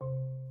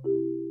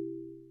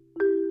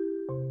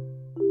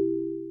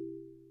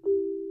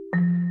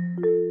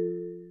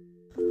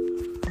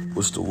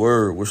What's the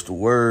word? What's the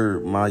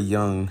word? My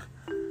young,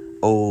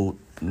 old,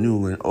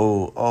 new, and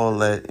old, all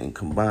that and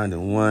combined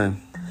in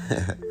one.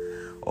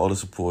 All the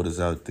supporters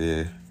out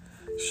there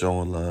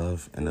showing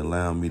love and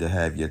allowing me to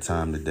have your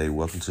time today.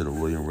 Welcome to the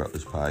William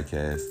Rutledge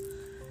Podcast.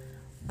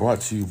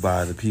 Brought to you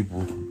by the people,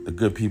 the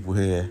good people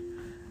here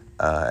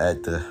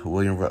at the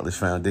William Rutledge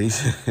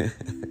Foundation.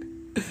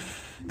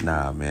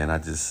 Nah, man, I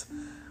just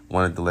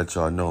wanted to let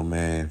y'all know,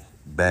 man,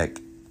 back,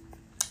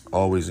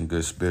 always in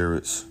good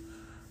spirits.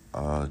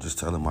 Just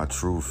telling my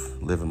truth,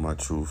 living my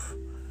truth,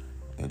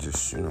 and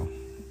just, trying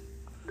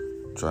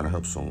to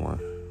help someone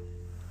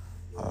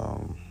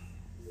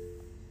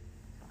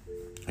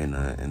in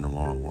the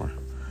long run.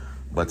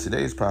 But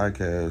today's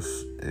podcast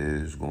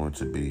is going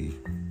to be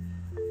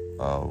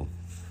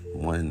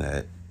one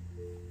that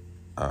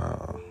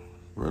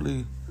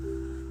really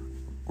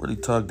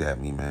tugged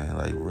at me, man.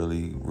 Like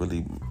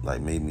really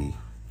like made me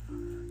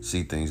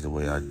see things the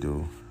way I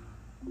do.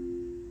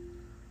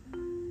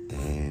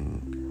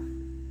 And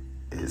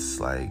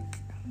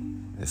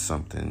it's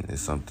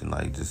something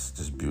like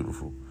just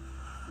beautiful.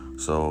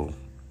 So,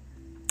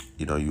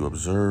 you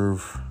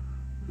observe,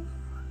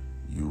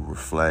 you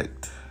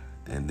reflect,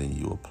 and then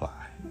you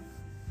apply.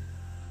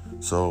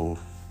 So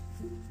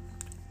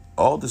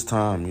all this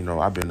time,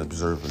 I've been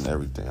observing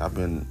everything.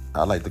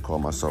 I like to call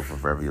myself a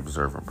very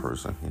observant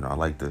person. I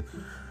like to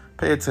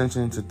pay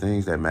attention to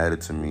things that matter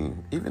to me,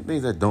 even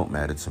things that don't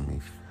matter to me.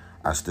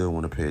 I still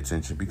want to pay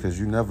attention because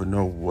you never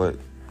know what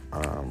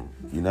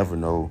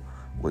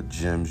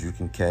gems you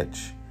can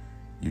catch.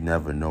 You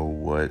never know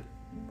what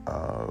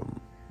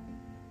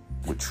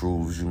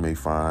truths you may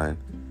find.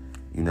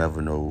 You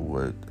never know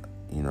what,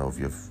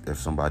 if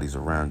somebody's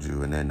around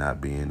you and they're not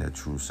being their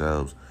true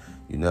selves.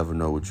 You never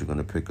know what you're going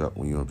to pick up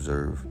when you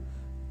observe.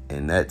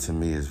 And that to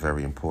me is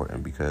very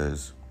important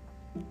because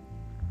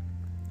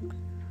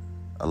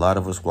a lot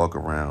of us walk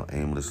around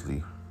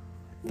aimlessly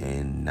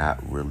and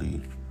not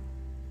really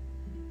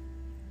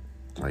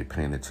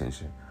paying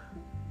attention.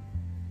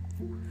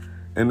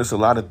 And there's a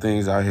lot of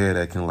things out here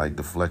that can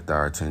deflect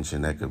our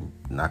attention, that could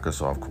knock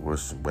us off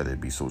course, whether it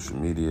be social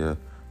media,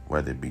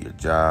 whether it be a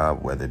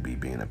job, whether it be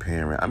being a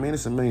parent. I mean,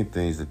 it's a million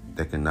things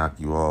that can knock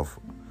you off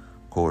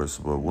course.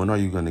 But when are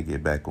you going to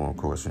get back on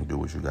course and do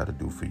what you got to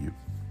do for you?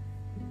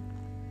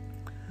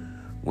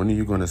 When are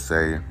you going to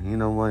say, you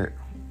know what?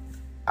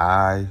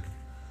 I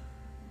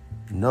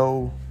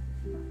know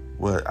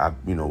what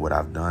I've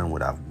done,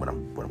 what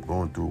I'm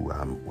going through,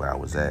 where I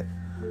was at,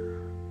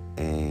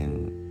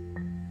 and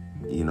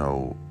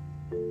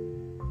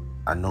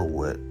I know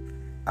what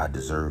I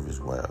deserve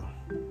as well.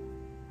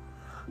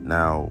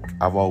 Now,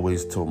 I've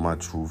always told my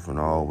truth, and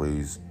I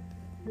always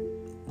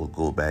will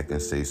go back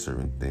and say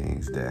certain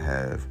things that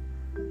have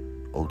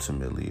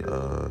ultimately,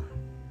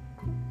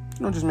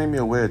 just made me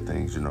aware of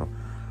things,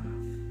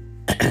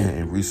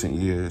 In recent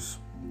years,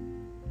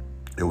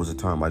 there was a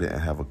time I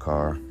didn't have a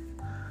car.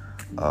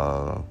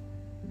 I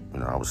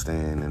was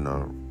staying in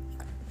a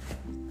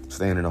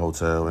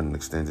hotel in an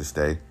extended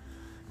stay.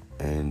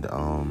 And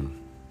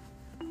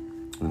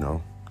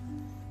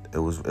it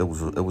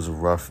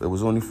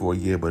was only for a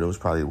year, but it was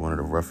probably one of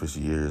the roughest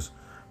years,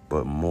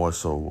 but more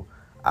so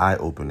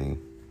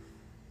eye-opening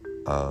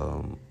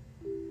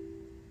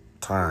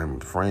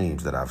time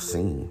frames that I've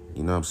seen.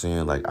 You know what I'm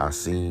saying? I've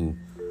seen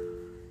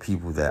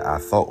people that I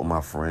thought were my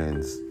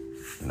friends.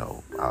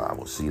 I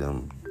would see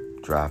them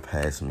drive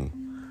past me,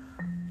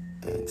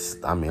 and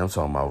I'm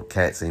talking about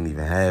cats ain't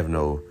even have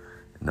no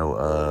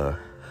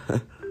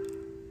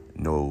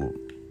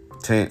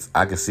tents.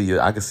 I can see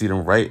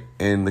them right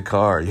in the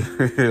car. You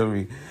feel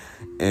me?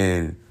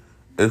 And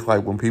it's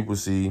like when people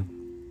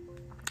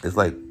it's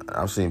like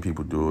I've seen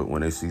people do it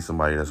when they see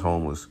somebody that's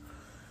homeless.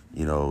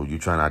 You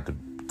try not to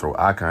throw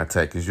eye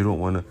contact because you don't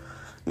want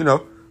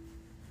to.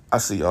 I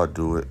see y'all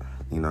do it.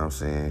 You know what I'm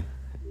saying?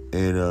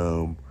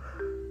 And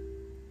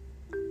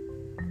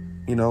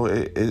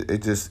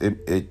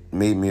it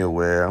made me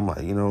aware. I'm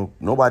like,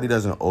 nobody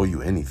doesn't owe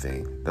you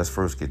anything. Let's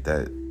first get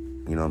that.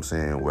 You know what I'm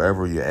saying?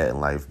 Wherever you're at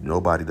in life,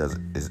 nobody does.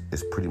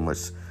 It's pretty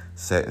much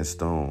set in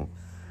stone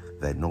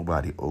that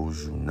nobody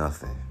owes you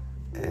nothing.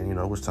 And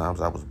there was times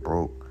I was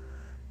broke,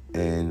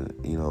 and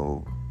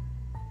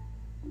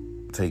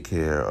take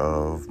care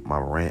of my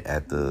rent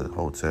at the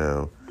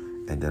hotel,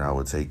 and then I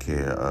would take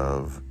care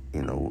of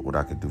what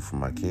I could do for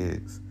my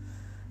kids.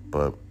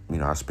 But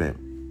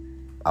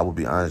I would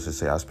be honest and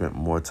say I spent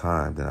more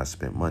time than I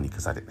spent money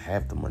because I didn't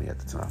have the money at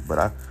the time.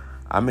 But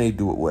I made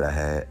do with what I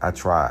had. I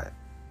tried.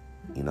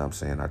 You know what I'm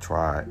saying? I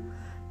tried.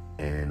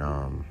 And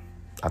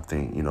I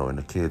think, in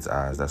the kids'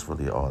 eyes, that's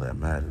really all that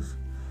matters.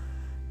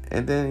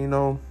 And then,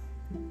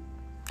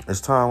 as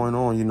time went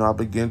on,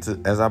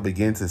 as I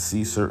began to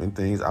see certain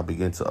things, I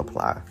began to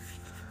apply.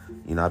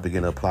 I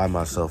began to apply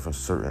myself in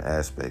certain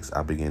aspects.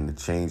 I began to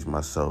change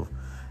myself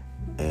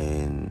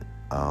and,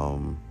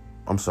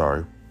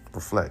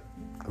 reflect.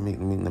 Let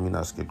me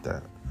not skip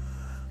that.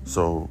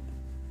 So,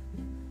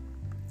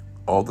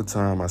 all the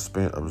time I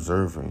spent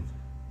observing,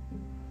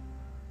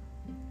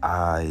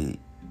 I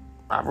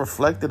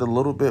reflected a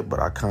little bit,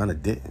 but I kind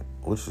of didn't.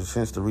 which is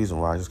hence the reason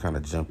why I just kind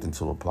of jumped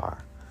into apply.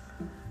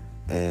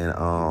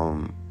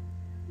 And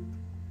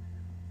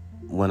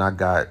when I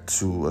got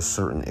to a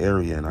certain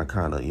area and I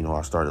kind of,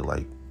 I started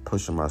like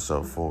pushing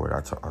myself forward.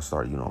 I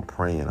started,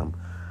 praying.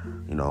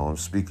 I'm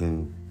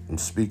speaking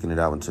it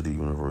out into the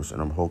universe,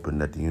 and I'm hoping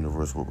that the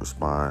universe will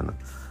respond.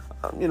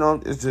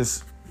 It's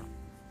just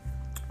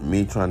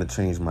me trying to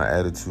change my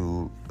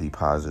attitude, be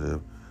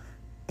positive,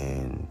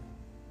 and,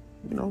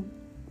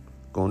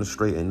 going the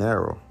straight and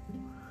narrow.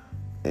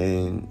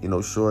 And,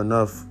 sure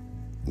enough,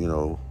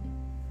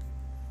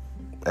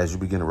 as you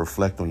begin to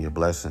reflect on your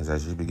blessings,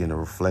 as you begin to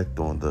reflect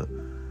on the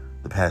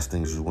past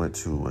things you went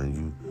through,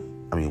 and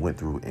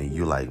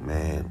you're like,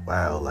 man,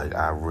 wow, like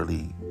I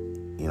really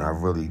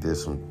did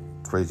some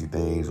crazy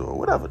things, or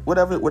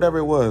whatever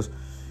it was,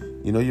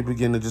 you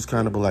begin to just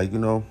kind of be like,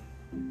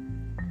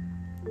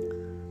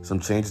 some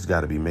changes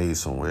got to be made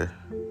somewhere.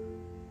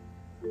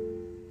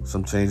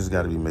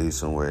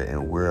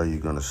 And where are you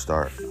going to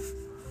start?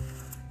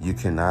 You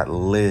cannot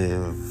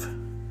live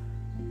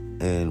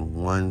in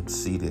one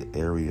seated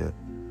area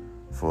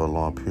for a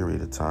long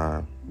period of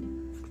time,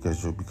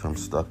 because you'll become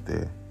stuck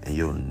there and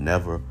you'll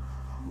never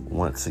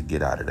want to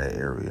get out of that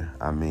area.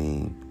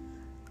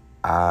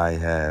 I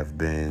have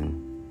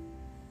been,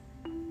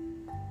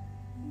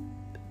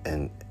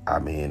 in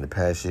the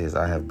past years,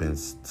 I have been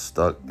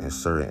stuck in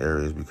certain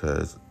areas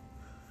because,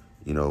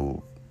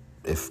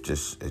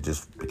 it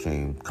just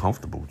became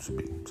comfortable to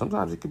be.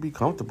 Sometimes it could be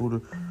comfortable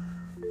to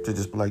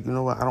just be like, you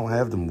know what, I don't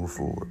have to move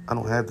forward. I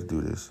don't have to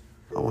do this.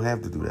 I don't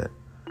have to do that.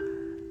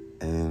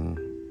 And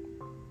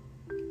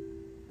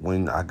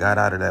when I got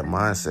out of that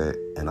mindset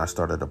and I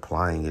started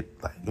applying it,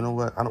 like, you know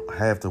what, I don't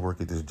have to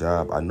work at this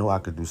job. I know I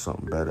could do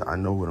something better. I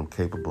know what I'm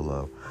capable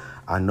of.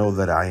 I know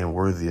that I am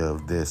worthy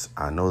of this.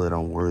 I know that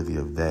I'm worthy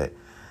of that.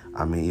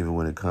 Even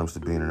when it comes to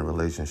being in a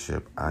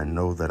relationship, I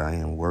know that I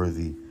am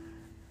worthy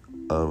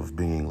of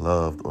being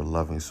loved or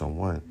loving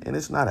someone. And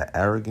it's not an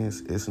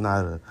arrogance. It's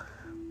not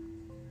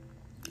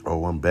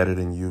I'm better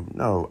than you.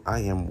 No,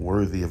 I am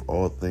worthy of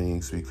all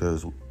things,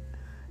 because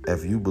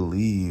if you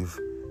believe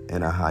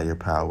in a higher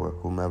power,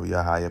 whomever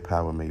your higher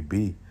power may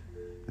be,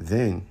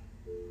 then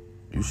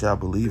you shall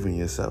believe in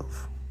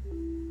yourself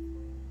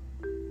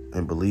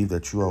and believe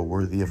that you are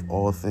worthy of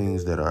all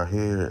things that are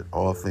here,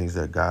 all things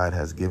that God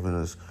has given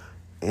us,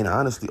 and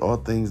honestly, all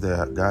things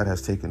that God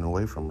has taken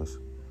away from us.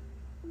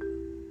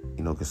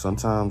 Because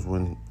sometimes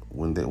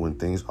when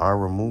things are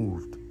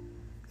removed,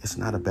 it's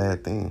not a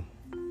bad thing.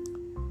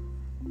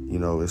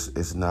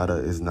 It's not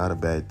a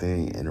bad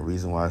thing. And the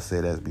reason why I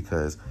say that is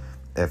because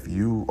if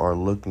you are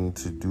looking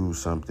to do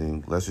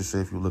something, let's just say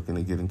if you're looking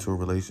to get into a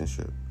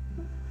relationship,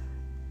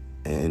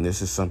 and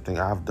this is something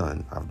I've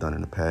done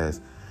in the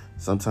past.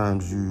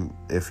 Sometimes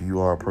if you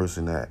are a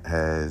person that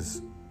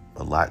has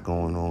a lot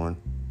going on,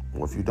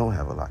 or if you don't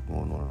have a lot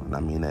going on, and I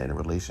mean that in a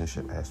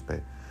relationship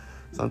aspect,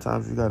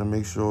 sometimes you got to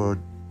make sure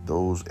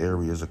those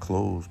areas are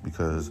closed,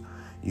 because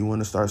you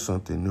want to start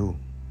something new.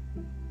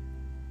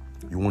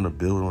 You want to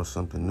build on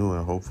something new,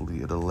 and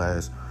hopefully it'll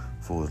last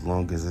for as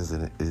long as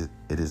it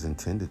is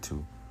intended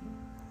to.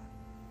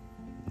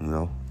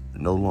 No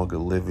longer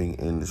living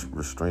in the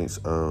restraints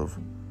of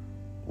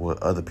what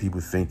other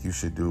people think you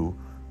should do.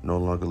 No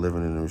longer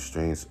living in the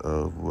restraints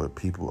of what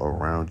people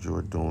around you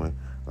are doing.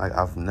 Like,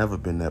 I've never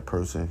been that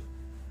person,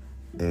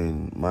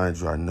 and mind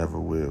you, I never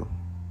will.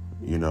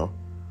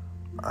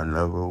 I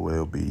never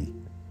will be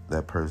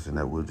that person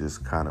that will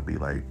just kind of be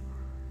like,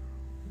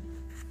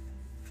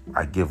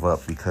 I give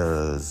up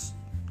because,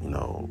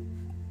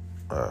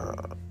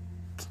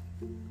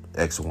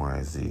 X, Y,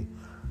 and Z.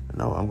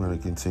 No, I'm going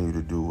to continue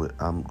to do what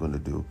I'm going to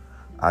do.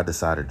 I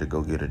decided to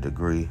go get a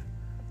degree.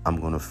 I'm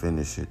going to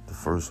finish it. The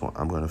first one,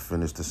 I'm going to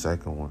finish the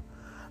second one.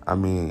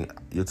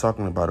 You're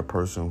talking about a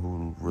person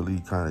who really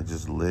kind of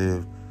just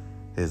lived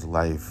his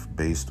life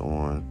based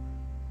on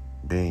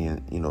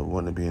being,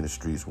 wanting to be in the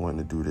streets, wanting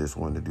to do this,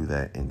 wanting to do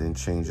that, and then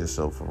change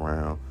yourself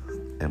around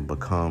and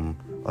become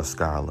a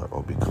scholar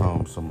or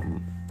become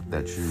someone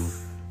that you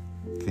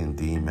can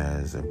deem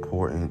as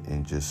important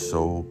and just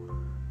so,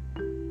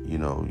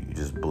 you're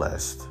just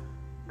blessed.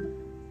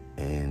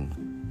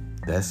 And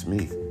that's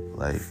me.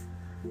 Like,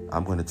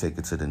 I'm going to take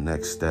it to the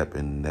next step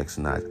and the next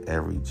notch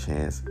every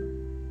chance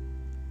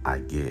I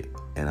get.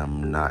 And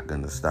I'm not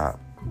going to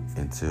stop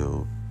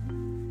until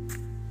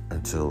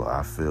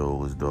I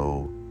feel as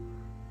though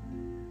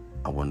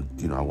I want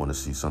to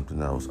see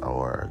something else,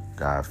 or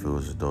God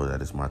feels as though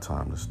that it's my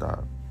time to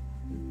stop.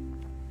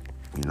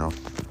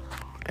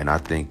 And I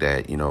think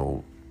that,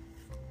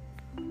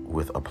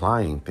 with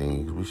applying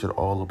things, we should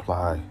all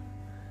apply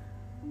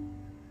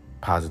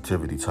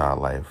positivity to our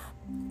life.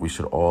 We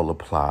should all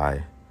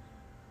apply,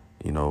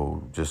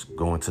 just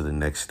going to the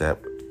next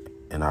step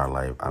in our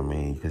life.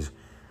 Because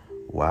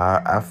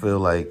I feel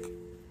like,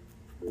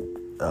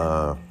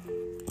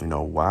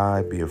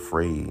 why be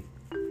afraid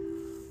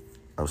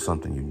of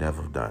something you've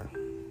never done?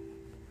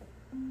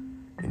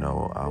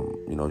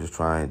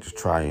 Just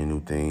trying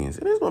new things.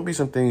 And there's going to be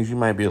some things you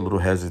might be a little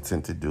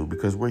hesitant to do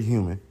because we're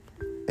human,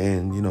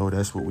 and,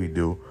 that's what we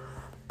do.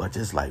 But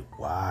just like,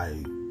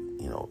 why,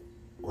 you know,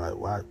 why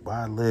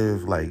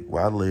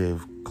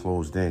live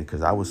closed in?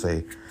 Because I would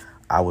say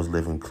I was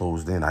living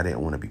closed in. I didn't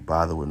want to be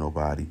bothered with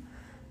nobody.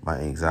 My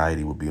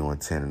anxiety would be on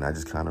 10, and I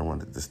just kind of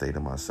wanted to stay to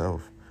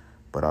myself.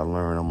 But I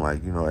learned, I'm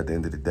like, at the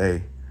end of the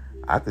day,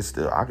 I can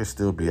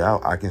still be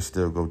out. I can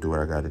still go do what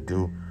I got to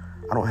do.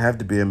 I don't have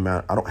to be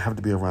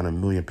around a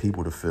million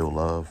people to feel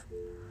love.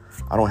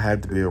 I don't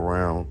have to be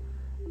around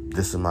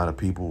this amount of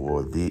people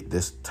or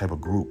this type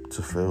of group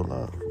to feel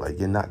love. Like,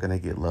 you're not gonna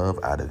get love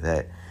out of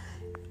that.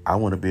 I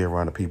want to be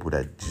around the people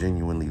that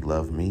genuinely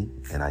love me,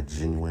 and I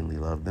genuinely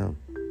love them,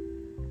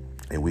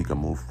 and we can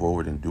move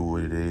forward and do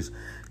what it is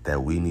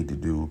that we need to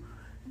do,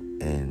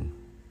 and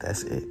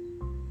that's it.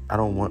 I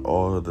don't want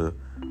all of the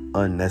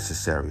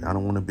unnecessary. I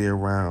don't want to be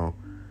around,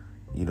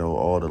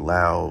 all the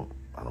loud.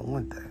 I don't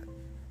want that.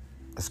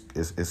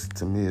 It's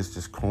to me, it's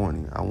just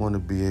corny. I want to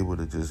be able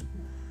to just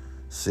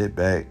sit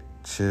back,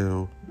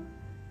 chill,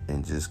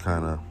 and just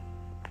kind of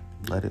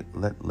let it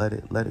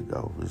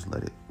go. Just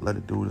let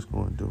it do what it's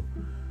going to do.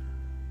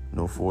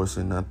 No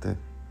forcing nothing.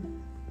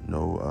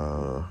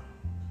 No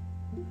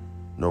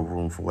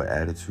room for an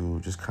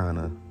attitude. Just kind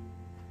of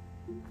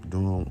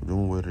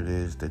doing what it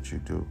is that you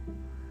do.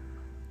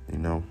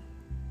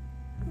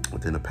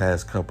 Within the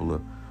past couple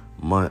of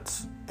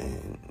months,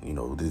 and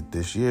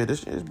this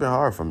year's been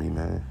hard for me,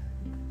 man.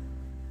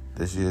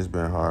 This year's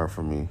been hard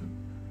for me,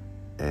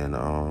 and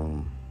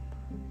I've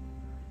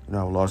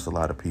lost a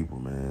lot of people,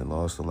 man.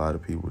 Lost a lot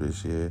of people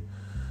this year.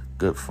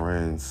 Good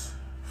friends,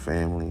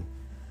 family,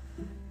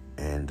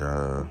 and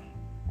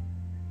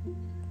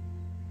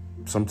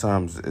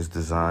sometimes it's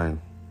designed.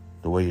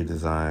 The way you're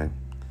designed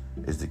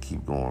is to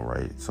keep going,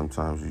 right?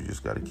 Sometimes you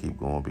just got to keep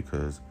going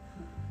because,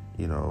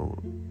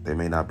 they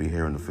may not be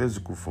here in the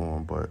physical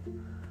form, but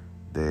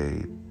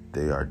they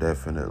are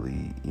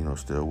definitely,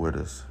 still with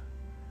us.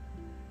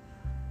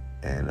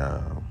 And,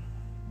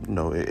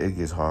 it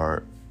gets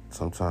hard.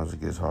 Sometimes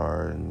it gets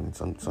hard, and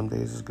some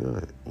days it's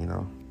good,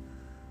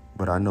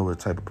 But I know the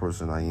type of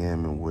person I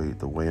am and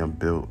the way I'm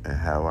built and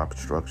how I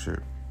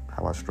structure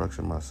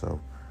myself.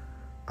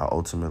 I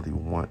ultimately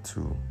want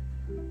to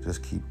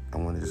just keep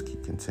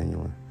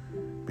continuing.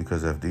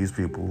 Because if these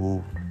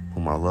people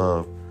whom I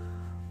love,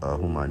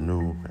 whom I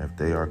knew, if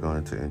they are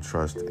going to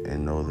entrust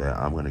and know that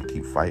I'm going to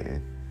keep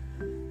fighting,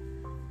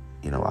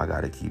 I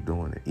got to keep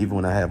doing it. Even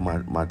when I have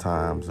my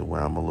times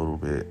where I'm a little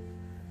bit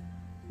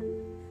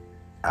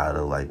out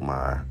of like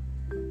my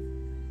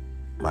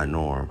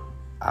norm,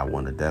 I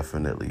want to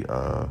definitely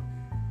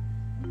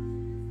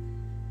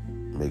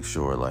make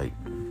sure like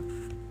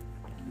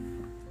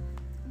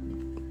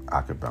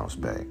I could bounce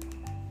back.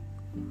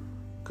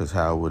 Cause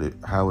how would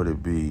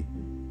it be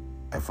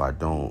if I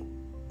don't,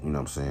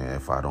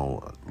 if I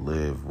don't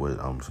live what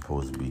I'm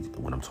supposed to be,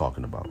 what I'm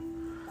talking about?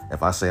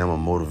 If I say I'm a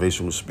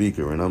motivational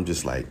speaker and I'm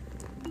just like,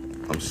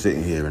 I'm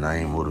sitting here and I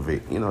ain't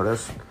motivated,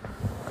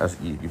 that's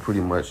you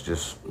pretty much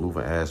just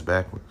moving ass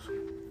backwards,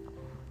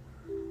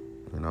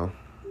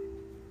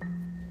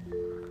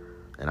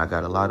 And I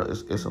got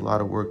it's a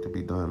lot of work to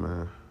be done,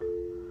 man.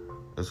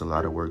 It's a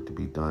lot of work to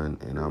be done,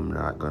 and I'm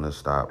not gonna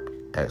stop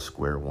at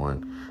square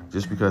one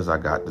just because I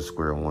got to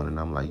square one and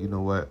I'm like, you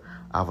know what?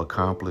 I've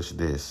accomplished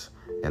this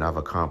and I've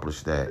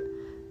accomplished that,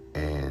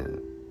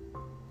 and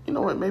you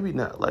know what? Maybe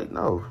not. Like,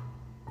 no,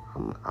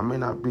 I may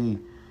not be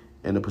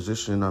in the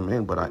position I'm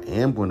in, but I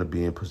am going to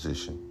be in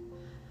position.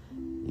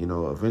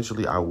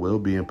 Eventually I will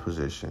be in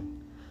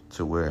position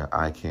to where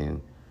I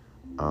can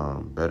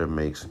better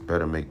make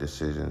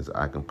decisions.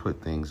 I can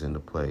put things into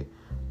play.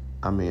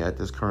 I mean, at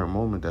this current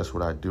moment, that's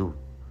what I do.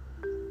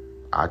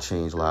 I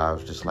change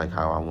lives just like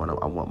how I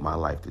want my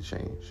life to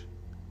change.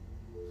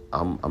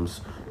 I'm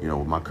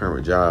with my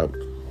current job,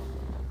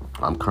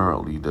 I'm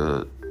currently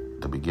the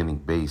beginning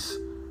base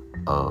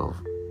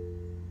of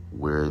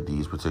where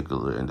these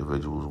particular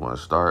individuals want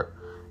to start,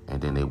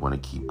 and then they want to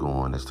keep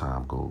going as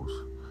time goes.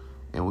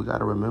 And we got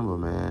to remember,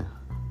 man,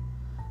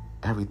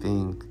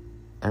 everything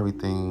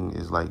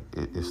is like,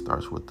 it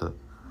starts with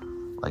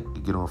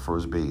you get on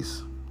first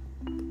base.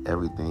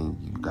 Everything,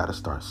 you got to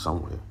start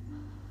somewhere.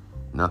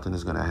 Nothing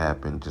is going to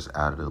happen just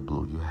out of the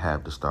blue. You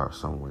have to start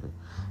somewhere.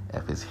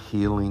 If it's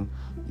healing,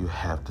 you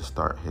have to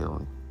start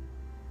healing.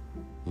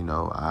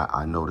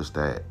 I noticed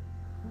that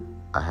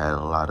I had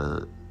a lot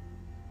of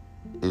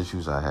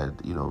issues I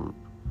had,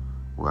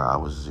 where I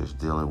was just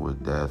dealing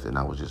with death and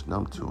I was just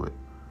numb to it.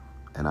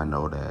 And I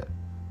know that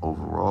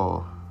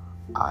overall,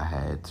 I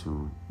had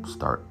to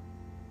start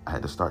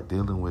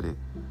dealing with it,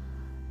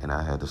 and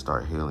I had to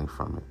start healing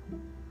from it.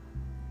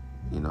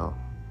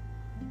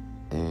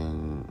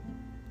 And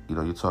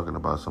you're talking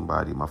about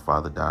somebody. My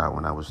father died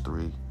when I was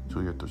 2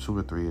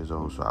 or 3 years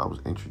old, so I was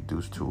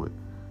introduced to it.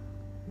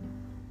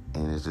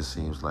 And it just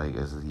seems like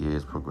as the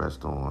years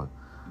progressed on,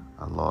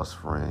 I lost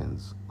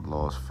friends,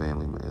 lost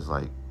family. It's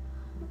like,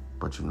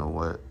 but you know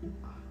what?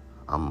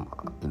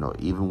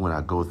 Even when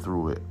I go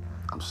through it,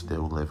 I'm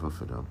still living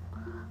for them.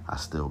 I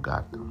still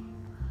got them.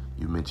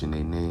 You mention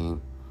their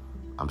name,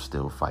 I'm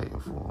still fighting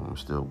for them. I'm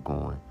still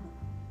going.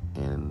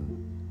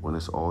 And when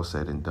it's all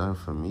said and done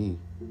for me,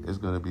 it's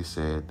going to be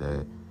said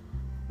that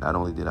not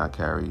only did I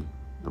carry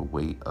the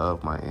weight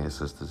of my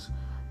ancestors,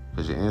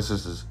 because your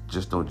ancestors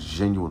just don't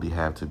genuinely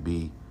have to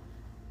be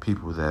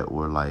people that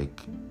were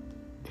like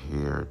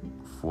here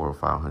 400 or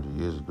 500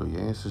 years ago.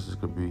 Your ancestors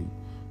could be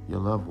your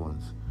loved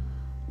ones,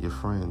 your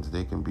friends.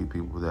 They can be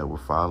people that were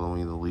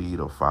following the lead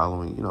or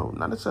following,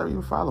 not necessarily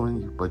even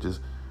following you, but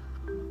just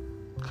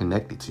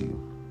connected to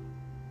you.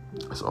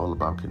 It's all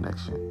about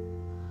connection.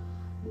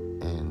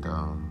 And,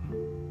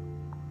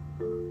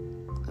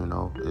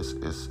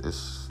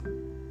 it's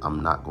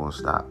I'm not going to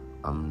stop.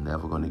 I'm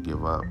never going to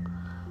give up.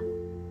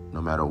 No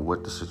matter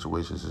what the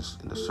situations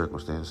and the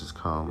circumstances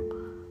come,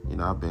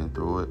 I've been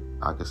through it.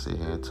 I could sit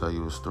here and tell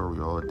you a story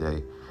all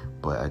day,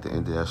 but at the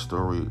end of that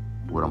story,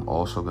 what I'm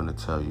also going to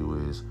tell you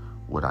is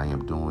what I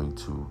am doing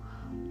to,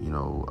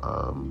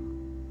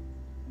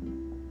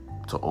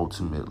 to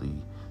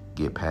ultimately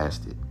get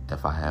past it.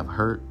 If I have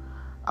hurt,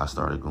 I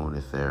started going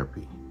to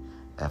therapy.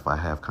 If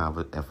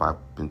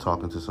I've been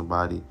talking to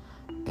somebody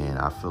and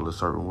I feel a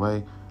certain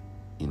way,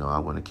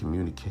 I'm going to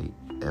communicate.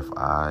 If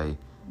I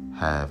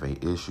have an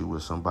issue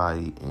with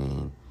somebody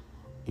and,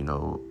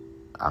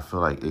 I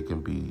feel like it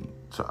can be,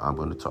 I'm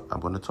going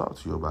to talk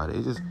to you about it.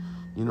 It just,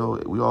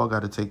 we all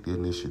got to take the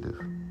initiative.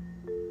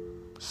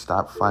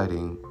 Stop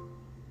fighting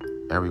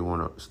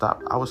everyone.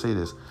 I would say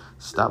this,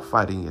 stop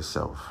fighting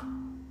yourself.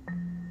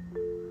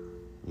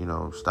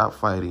 Stop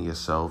fighting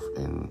yourself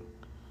and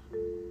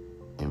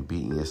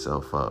beating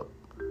yourself up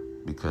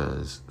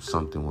because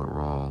something went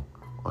wrong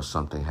or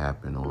something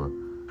happened, or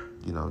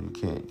you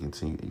can't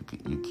continue.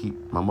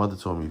 My mother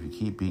told me, if you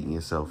keep beating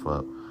yourself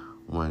up,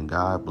 when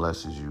God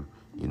blesses you,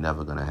 you're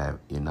not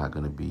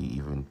gonna be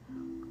even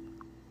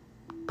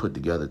put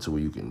together to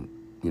where you can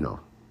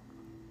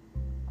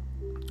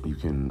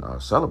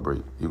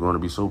celebrate. You're going to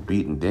be so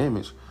beat and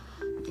damaged,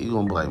 you're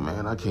gonna be like,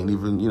 man, I can't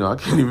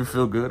even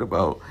feel good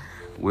about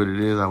what it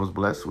is I was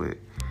blessed with.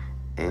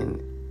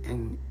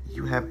 And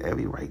you have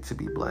every right to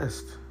be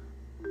blessed.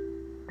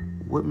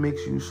 What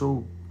makes you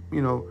so,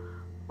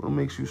 what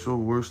makes you so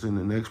worse than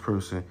the next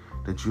person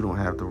that you don't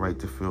have the right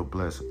to feel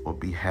blessed or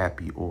be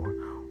happy or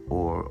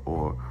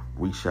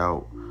reach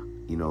out,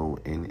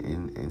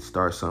 and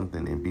start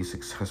something and be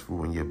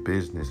successful in your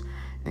business,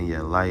 in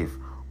your life,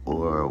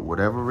 or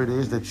whatever it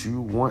is that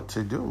you want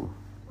to do?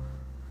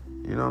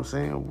 You know what I'm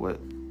saying? What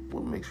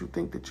makes you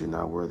think that you're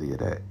not worthy of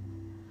that?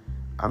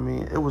 I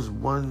mean, it was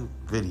one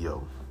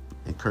video,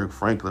 and Kirk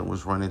Franklin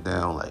was running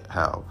down like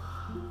how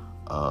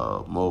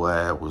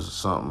Moab was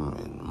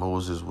something and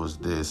Moses was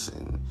this,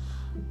 and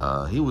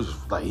he was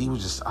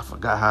just, I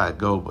forgot how it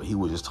go, but he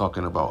was just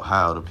talking about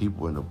how the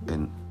people in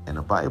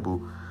the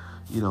Bible,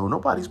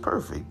 nobody's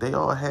perfect. They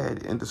all had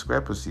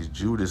indiscrepancies.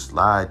 Judas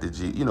lied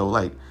to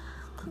like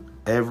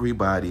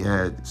everybody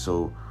had.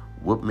 So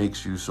what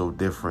makes you so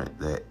different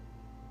that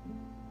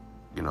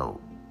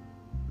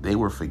they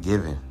were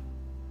forgiven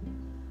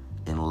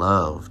and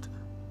loved,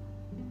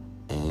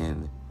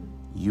 and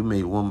you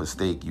made one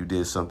mistake, you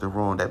did something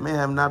wrong that may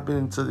have not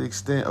been to the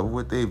extent of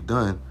what they've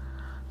done,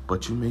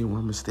 but you made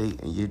one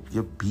mistake and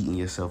you're beating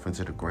yourself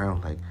into the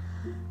ground like,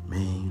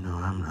 man,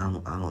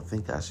 I don't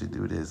think I should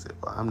do this.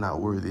 I'm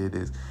not worthy of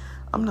this.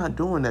 I'm not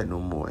doing that no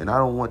more, and I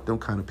don't want them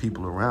kind of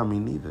people around me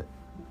neither.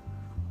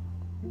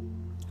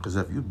 Because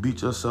if you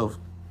beat yourself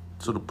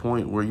to the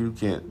point where you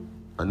can't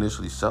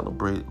initially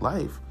celebrate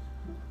life,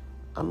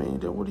 I mean,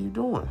 then what are you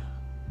doing?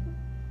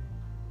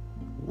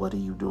 What are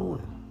you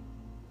doing?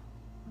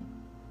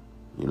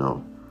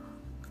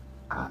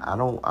 I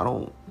don't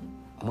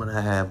want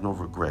to have no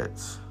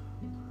regrets.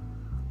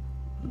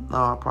 No,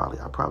 I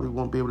probably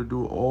won't be able to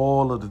do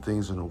all of the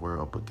things in the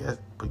world,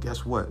 but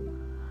guess what?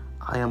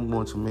 I am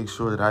going to make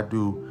sure that I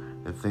do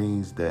the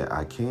things that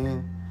I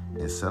can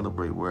and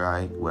celebrate where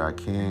I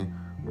can,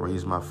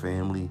 raise my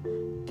family,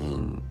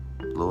 and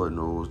Lord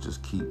knows,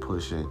 just keep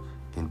pushing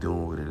and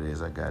doing what it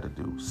is I got to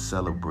do.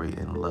 Celebrate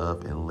and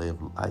love and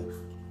live life.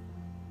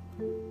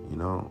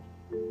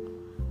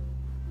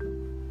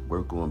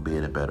 Work on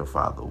being a better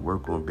father.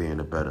 Work on being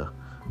a better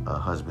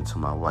husband to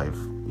my wife.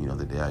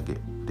 The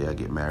day I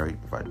get married,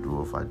 if I do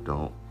or if I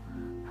don't,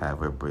 have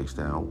her breaks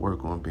down.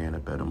 Work on being a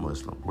better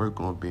Muslim. Work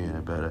on being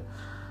a better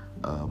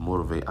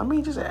motivate. I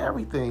mean, just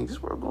everything.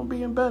 Just work on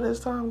being better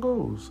as time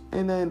goes.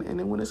 And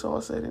then when it's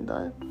all said and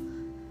done,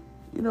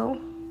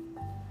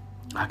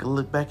 I can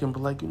look back and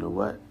be like, you know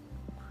what?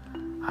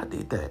 I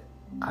did that.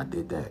 I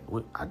did that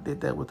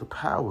with the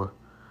power,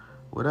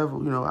 whatever,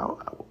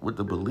 with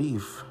the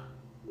belief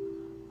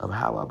of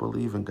how I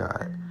believe in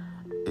God.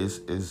 It's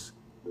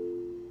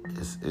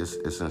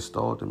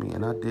installed in me,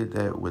 and I did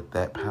that with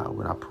that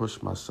power, and I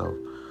pushed myself.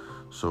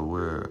 So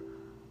where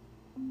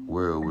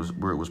it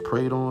was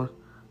prayed on,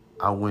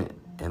 I went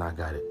and I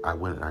got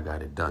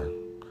it done.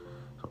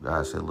 So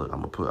God said, look,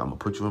 I'm gonna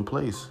put you in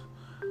place.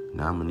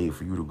 Now I'm gonna need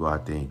for you to go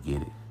out there and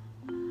get it.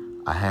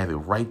 I have it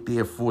right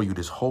there for you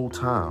this whole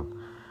time,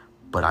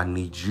 but I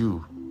need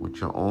you, with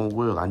your own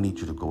will, I need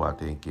you to go out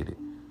there and get it.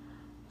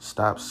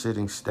 Stop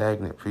sitting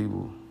stagnant,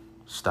 people.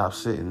 Stop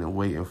sitting and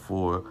waiting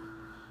for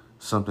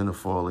something to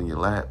fall in your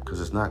lap,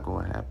 because it's not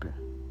going to happen.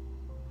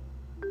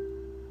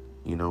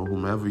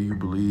 Whomever you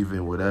believe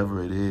in,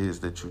 whatever it is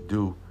that you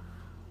do,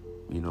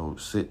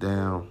 sit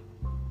down,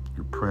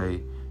 you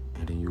pray,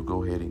 and then you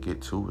go ahead and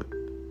get to it.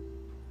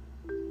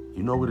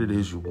 You know what it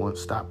is you want.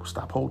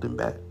 Stop holding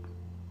back.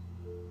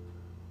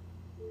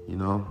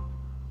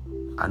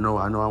 I know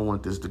I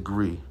want this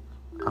degree.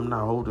 I'm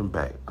not holding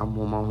back. I'm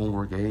on my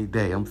homework every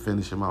day. I'm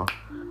finishing I'm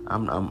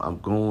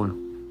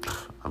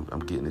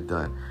getting it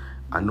done.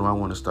 I know I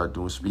want to start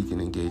doing speaking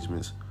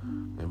engagements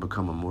and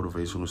become a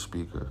motivational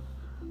speaker.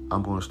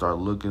 I'm going to start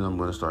looking. I'm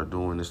going to start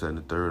doing this, that, and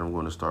the third. I'm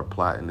going to start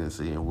plotting and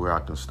seeing where I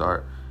can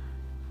start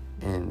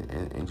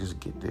and just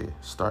get there.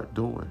 Start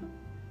doing.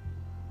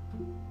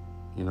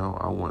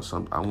 I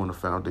want a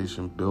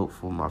foundation built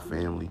for my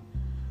family,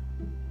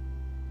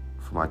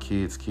 for my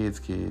kids,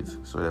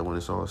 so that when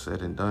it's all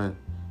said and done,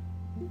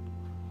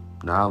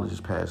 knowledge is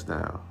passed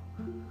down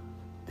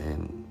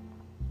and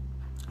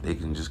they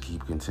can just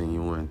keep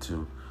continuing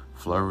to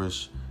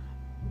flourish.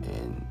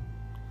 And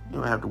you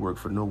don't have to work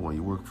for no one.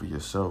 You work for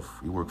yourself.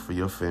 You work for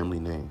your family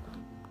name.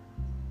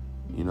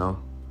 You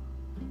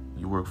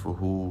work for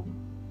who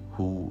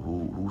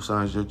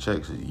signs your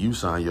checks. You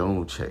sign your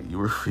own check. You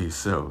work for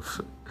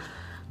yourself.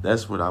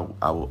 That's what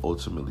I will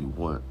ultimately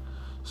want.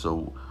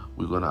 So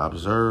we're going to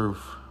observe,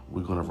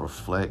 we're going to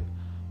reflect,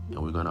 and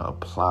we're going to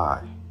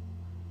apply.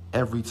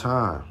 Every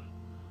time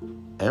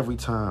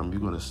you're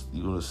gonna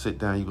sit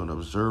down, you're gonna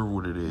observe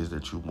what it is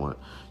that you want.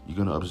 You're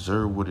gonna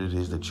observe what it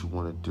is that you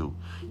want to do.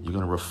 You're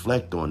gonna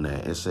reflect on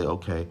that and say,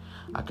 okay,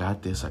 I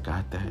got this, I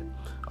got that.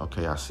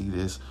 Okay, I see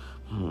this.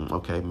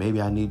 Okay,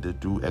 maybe I need to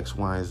do X,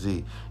 Y, and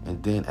Z.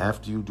 And then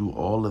after you do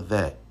all of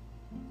that,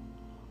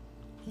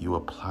 you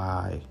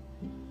apply.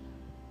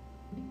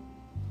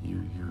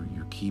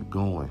 You keep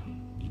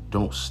going. You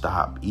don't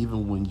stop.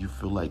 Even when you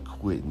feel like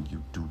quitting,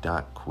 you do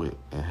not quit.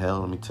 And hell,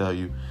 let me tell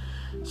you,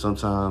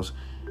 sometimes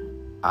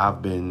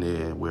I've been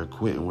there where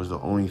quitting was the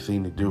only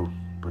thing to do,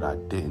 but I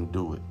didn't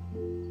do it.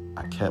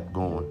 I kept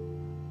going.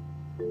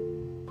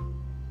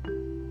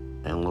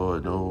 And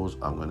Lord knows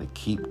I'm going to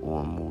keep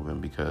on moving,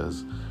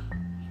 because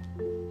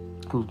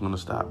who's going to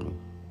stop me?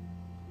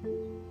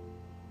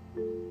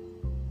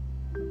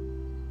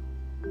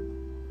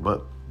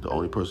 But the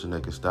only person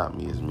that can stop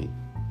me is me.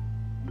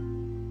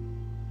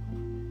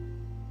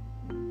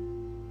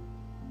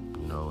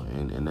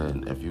 And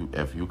then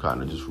if you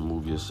kind of just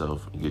remove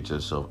yourself and get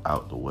yourself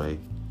out the way,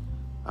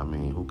 I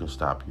mean, who can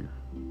stop you?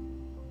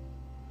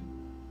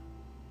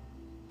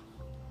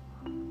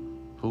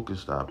 Who can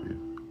stop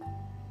you?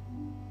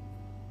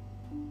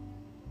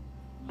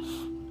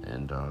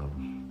 And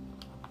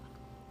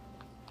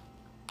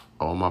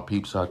all my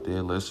peeps out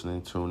there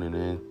listening, tuning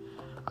in,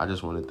 I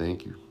just want to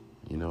thank you.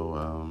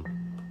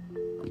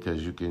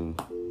 Because you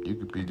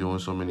could be doing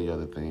so many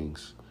other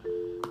things.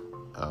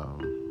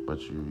 But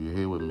you're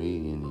here with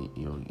me, and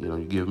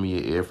you give me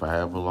your ear for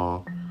however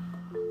long.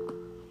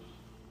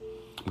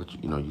 But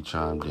you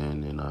chimed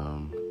in,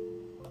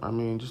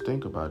 and just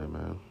think about it,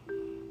 man.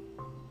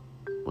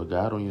 With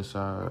God on your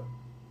side,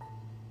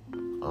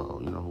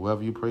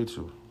 whoever you pray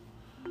to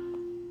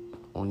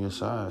on your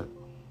side,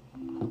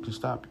 who can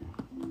stop you?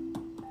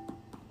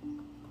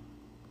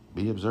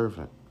 Be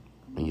observant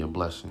in your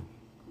blessing,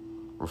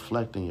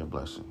 reflect in your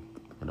blessing,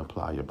 and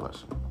apply your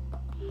blessing.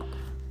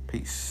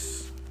 Peace.